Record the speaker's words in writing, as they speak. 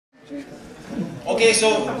Okay,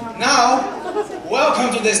 so now,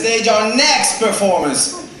 welcome to the stage our next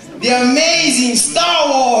performance, the amazing Star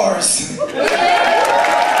Wars!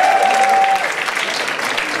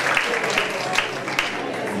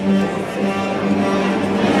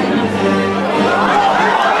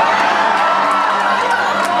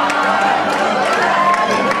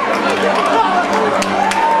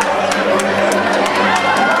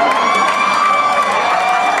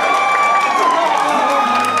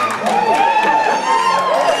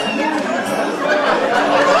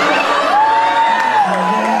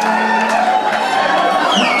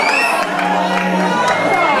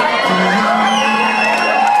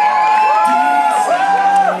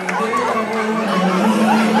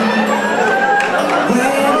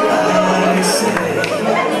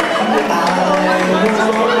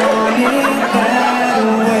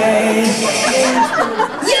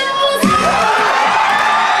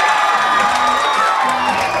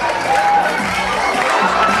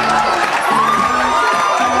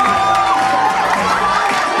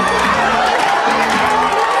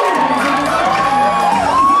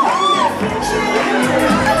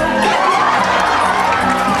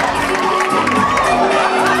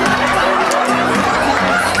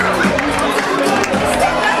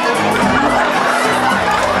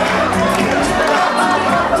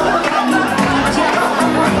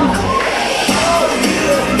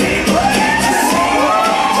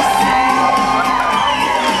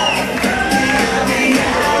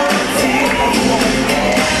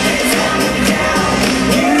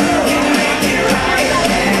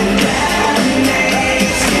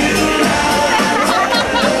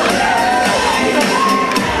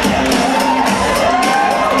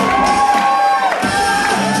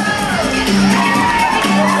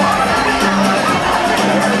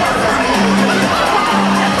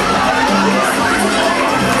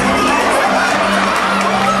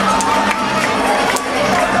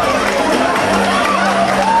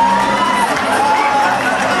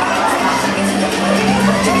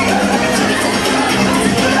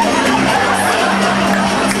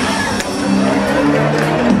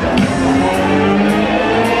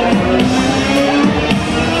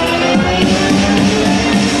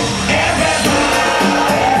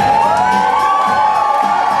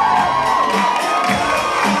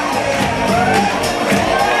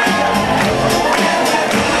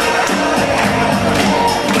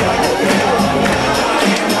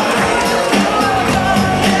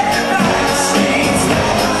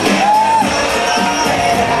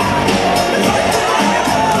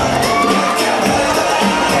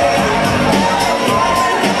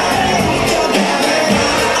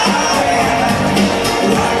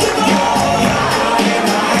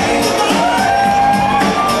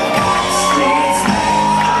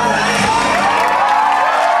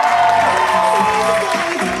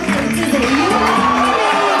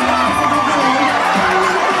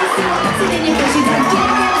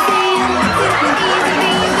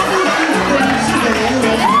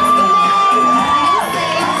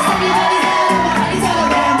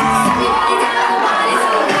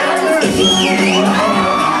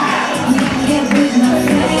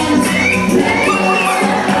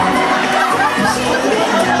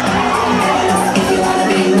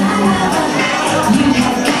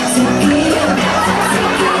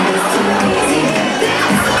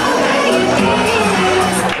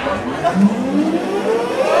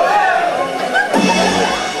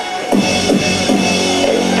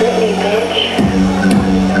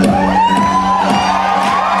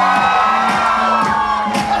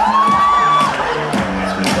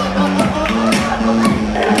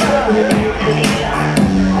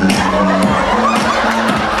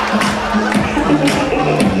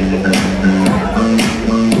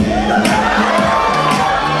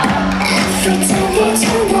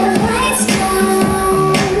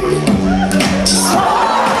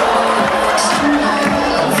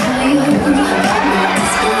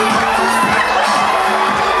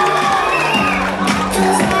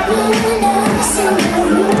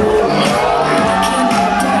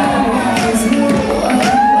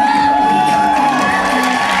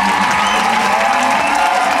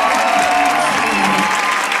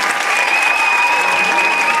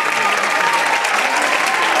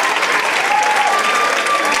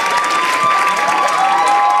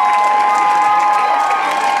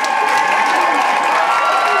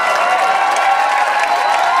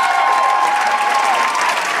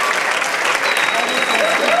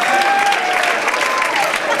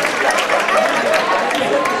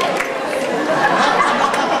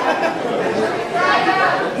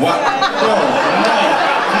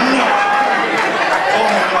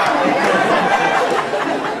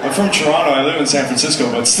 in San Francisco,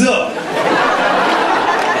 but still.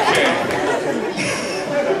 Okay.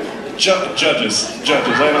 Judges.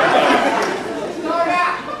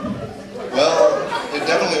 Well, it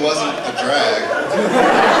definitely wasn't a drag.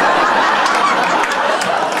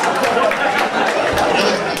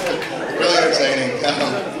 really entertaining.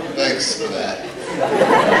 Thanks for that.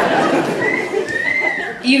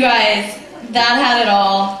 You guys, that had it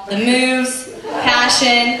all. The moves,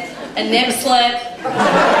 passion, a nip slip.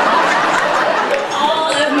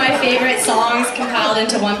 All of my favorite songs compiled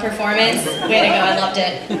into one performance. Way to go, I loved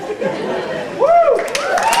it.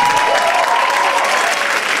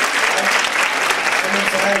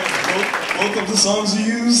 Both of the songs you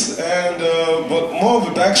use, and but more of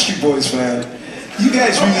a Backstreet Boys fan. You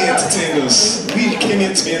guys really entertained us. We came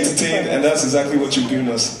here to be entertained, and that's exactly what you're doing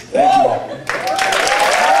us. Thank you.